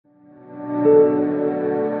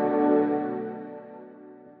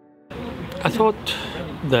I thought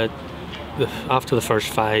that after the first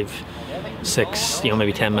 5, 6,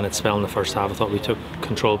 maybe 10 minute spell in the first half, I thought we took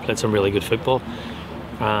control, played some really good football,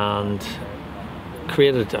 and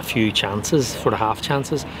created a few chances, for the half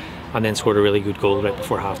chances, and then scored a really good goal right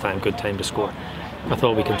before half time. Good time to score. I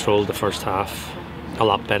thought we controlled the first half a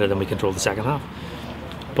lot better than we controlled the second half.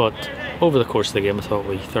 But over the course of the game, I thought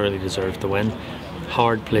we thoroughly deserved the win.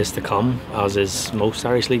 Hard place to come, as is most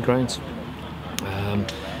Irish League grounds.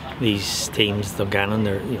 These teams, Dungannon,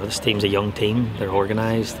 this team's a young team. They're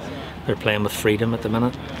organised. They're playing with freedom at the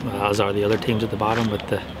minute, as are the other teams at the bottom, with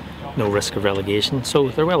no risk of relegation. So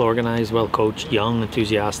they're well organised, well coached, young,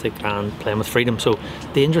 enthusiastic, and playing with freedom. So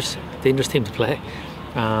dangerous team to play.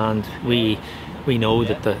 And we know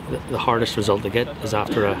that the hardest result to get is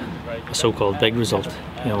after a so-called big result.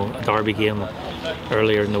 A derby game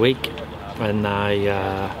earlier in the week, and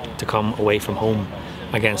to come away from home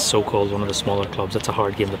against so-called one of the smaller clubs. That's a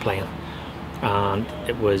hard game to play in, and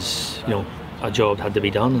it was a job had to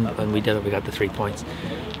be done, and we did it. We got the 3 points,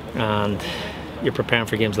 and you're preparing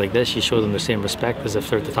for games like this. You show them the same respect as if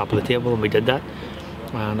they're at the top of the table, and we did that.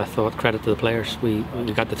 And I thought, credit to the players, we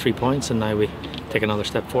got the 3 points, and now we take another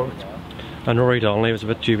step forward. And Rory Donnelly was a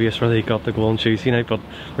bit dubious whether he got the goal on Tuesday night, but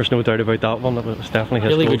there's no doubt about that one. That was definitely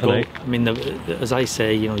his really goal tonight. I mean, as I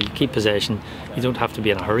say, you keep possession. You don't have to be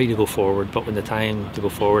in a hurry to go forward, but when the time to go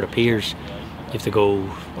forward appears, you have to go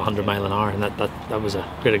 100 miles an hour, and that was a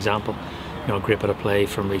great example. A great bit of play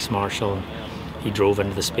from Reece Marshall, and he drove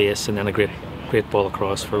into the space, and then a great ball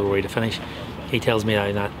across for Rory to finish. He tells me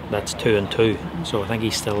now that's 2 and 2, so I think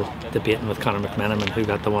he's still debating with Conor McDermott who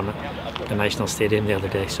got the one at the National Stadium the other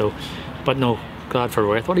day. So, but no, glad for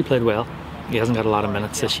Rory. I thought he played well. He hasn't got a lot of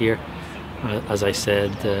minutes this year. As I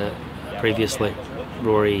said previously,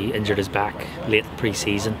 Rory injured his back late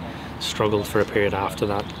pre-season, struggled for a period after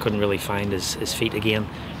that, couldn't really find his feet again,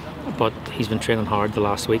 but he's been training hard the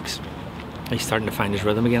last weeks. He's starting to find his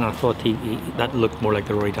rhythm again. I thought that looked more like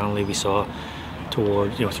the Rory Donnelly we saw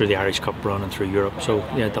towards through the Irish Cup run and through Europe. So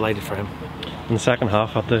yeah, delighted for him. In the second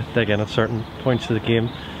half, had to dig in at certain points of the game.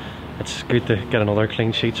 It's good to get another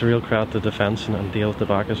clean sheet. It's a real credit to the defence and deal with the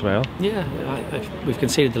back as well. Yeah, we've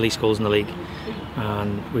conceded the least goals in the league,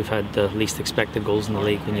 and we've had the least expected goals in the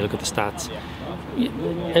league when you look at the stats.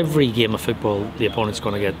 Every game of football, the opponent's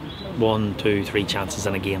going to get 1, 2, 3 chances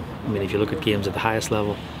in a game. I mean, if you look at games at the highest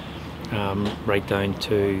level, right down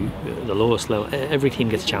to the lowest level, every team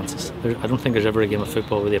gets chances. I don't think there's ever a game of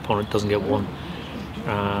football where the opponent doesn't get one.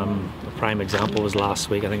 A prime example was last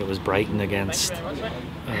week. I think it was Brighton against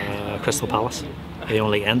Crystal Palace. They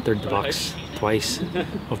only entered the box twice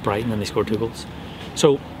of Brighton, and they scored 2 goals.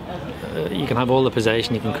 So you can have all the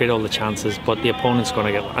possession, you can create all the chances, but the opponent's going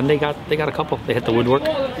to get one. And they got a couple. They hit the woodwork.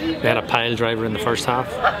 They had a pile driver in the first half.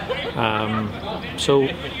 So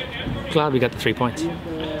glad we got the 3 points.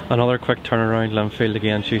 Another quick turnaround, Linfield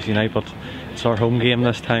again Tuesday night, but it's our home game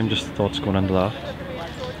this time. Just thoughts going into that.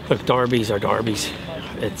 Look, derbies are derbies.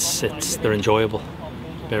 They're enjoyable.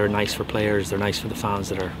 They're nice for players. They're nice for the fans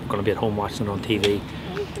that are going to be at home watching it on TV.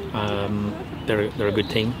 They're a good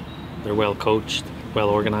team. They're well coached, well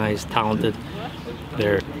organised, talented.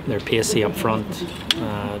 They're pacey up front.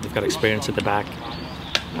 They've got experience at the back,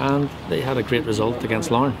 and they had a great result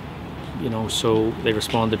against Larne. So they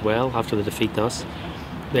responded well after the defeat to us.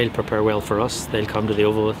 They'll prepare well for us. They'll come to the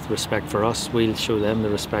Oval with respect for us. We'll show them the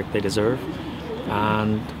respect they deserve.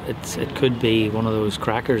 And it could be one of those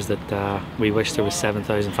crackers that we wish there was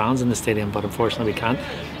 7,000 fans in the stadium, but unfortunately we can't.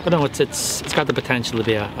 But no, it's got the potential to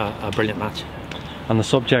be a brilliant match. And the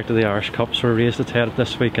subject of the Irish Cup sort of raised its head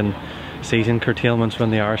this week, and season curtailments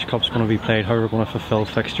when the Irish Cup's going to be played, how we're going to fulfil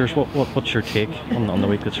fixtures. What's your take on the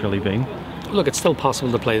week that's really been? Look, it's still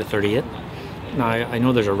possible to play the 38. Now, I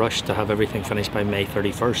know there's a rush to have everything finished by May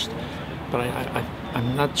 31st, but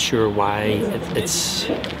I'm not sure why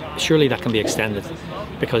surely that can be extended,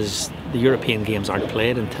 because the European games aren't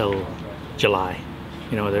played until July.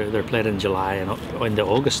 They're played in July and into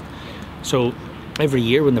August. So every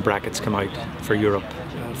year when the brackets come out for Europe,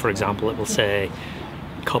 for example, it will say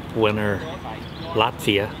Cup winner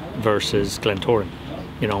Latvia versus Glentoran,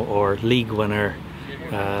 or league winner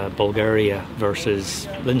Bulgaria versus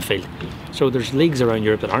Linfield. So there's leagues around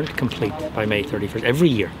Europe that aren't complete by May 31st every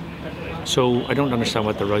year. So I don't understand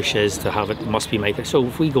what the rush is to have it must be May 31st. So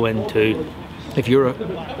if we go into, if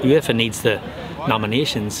UEFA needs the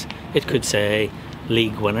nominations, it could say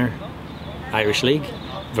league winner Irish League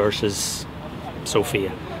versus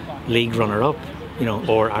Sofia, league runner up,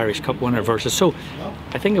 or Irish Cup winner versus. So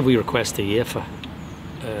I think if we request the UEFA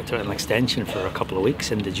to an extension for a couple of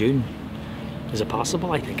weeks into June, Is it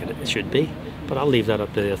possible? I think it should be, but I'll leave that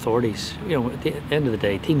up to the authorities. You know, at the end of the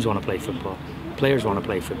day, teams want to play football, players want to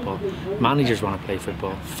play football, managers want to play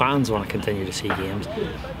football, fans want to continue to see games,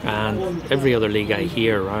 and every other league I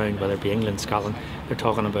hear around, whether it be England, Scotland, they're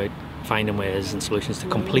talking about finding ways and solutions to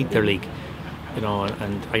complete their league. You know,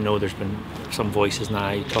 and I know there's been some voices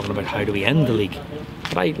now talking about how do we end the league.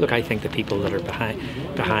 But I think the people that are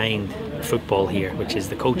behind football here, which is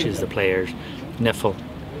the coaches, the players, NIFL,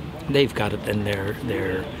 they've got it in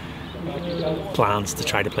their plans to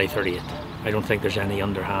try to play 38. I don't think there's any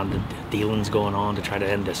underhanded dealings going on to try to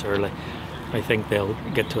end this early. I think they'll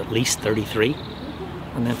get to at least 33,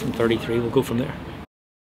 and then from 33 we'll go from there.